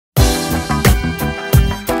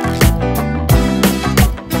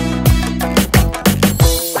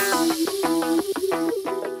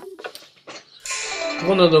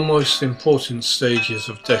One of the most important stages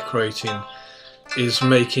of decorating is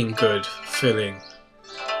making good filling,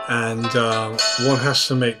 and one has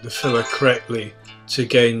to make the filler correctly to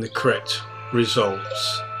gain the correct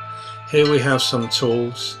results. Here we have some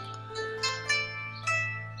tools,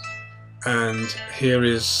 and here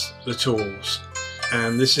is the tools,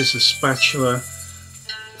 and this is a spatula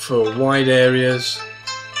for wide areas.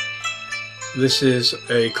 This is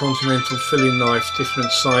a continental filling knife,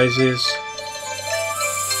 different sizes,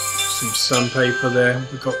 some sandpaper there.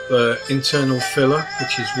 We've got the internal filler,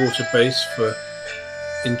 which is water based for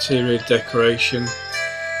interior decoration,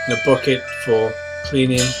 and a bucket for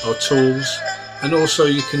cleaning our tools, and also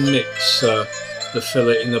you can mix the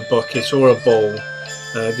filler in a bucket or a bowl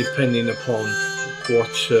depending upon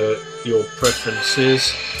what your preference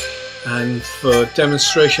is. And for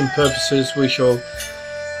demonstration purposes we shall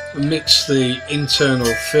mix the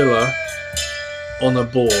internal filler on a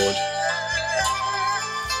board.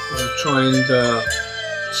 We'll try and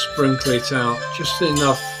sprinkle it out just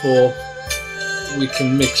enough for we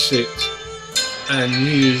can mix it and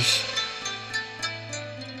use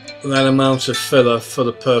that amount of filler for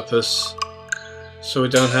the purpose, so we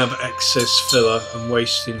don't have excess filler and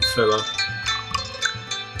wasting filler.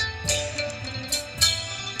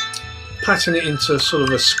 Pattern it into sort of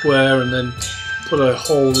a square and then put a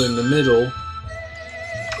hole in the middle,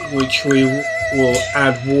 which we will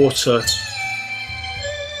add water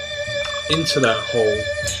into that hole,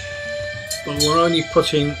 but we're only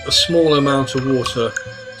putting a small amount of water,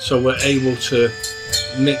 so we're able to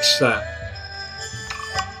mix that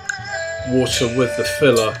water with the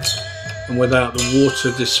filler and without the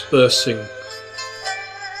water dispersing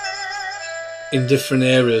in different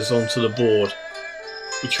areas onto the board,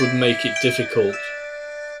 which would make it difficult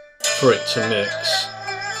for it to mix.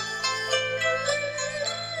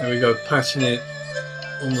 There we go, patting it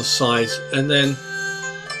on the sides, and then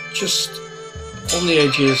just on the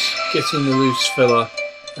edges getting the loose filler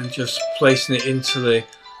and just placing it into the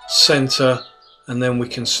center, and then we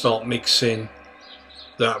can start mixing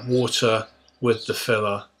that water with the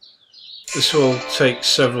filler. This will take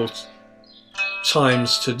several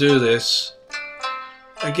times to do this.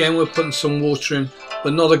 Again, we're putting some water in,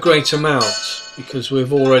 but not a great amount, because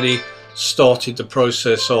we've already started the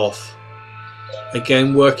process off.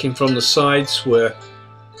 Again, working from the sides, we're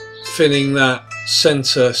filling that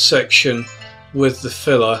center section with the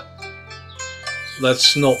filler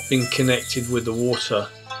that's not been connected with the water.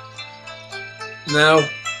 Now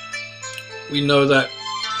we know that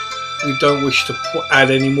we don't wish to add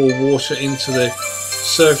any more water into the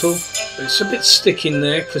circle. It's a bit sticky in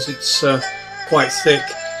there because it's quite thick,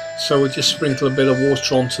 so we'll just sprinkle a bit of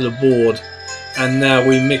water onto the board, and now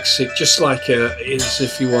we mix it just like as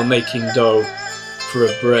if you were making dough for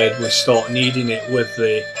a bread. We start kneading it with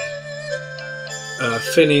the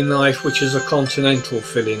filling knife, which is a continental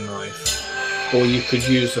filling knife, or you could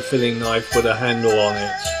use a filling knife with a handle on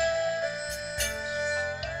it.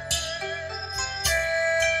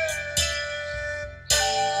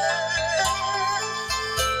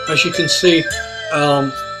 As you can see,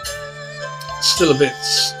 still a bit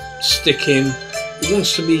sticking. It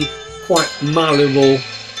wants to be quite malleable,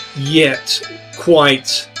 yet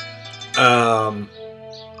quite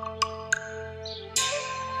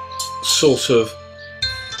sort of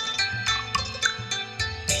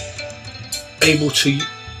able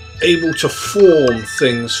to form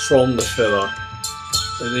things from the filler,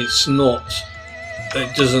 and it's not,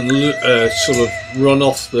 it doesn't sort of run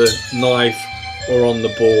off the knife or on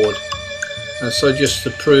the board. And so just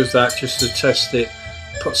to prove that, just to test it,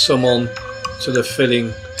 put some on to the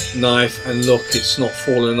filling knife, and look, it's not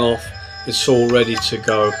falling off, it's all ready to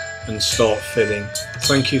go and start filling.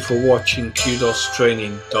 Thank you for watching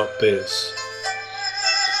kudostraining.biz.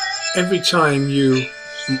 Every time you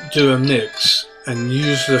do a mix and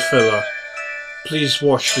use the filler, please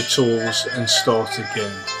wash the tools and start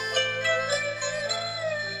again.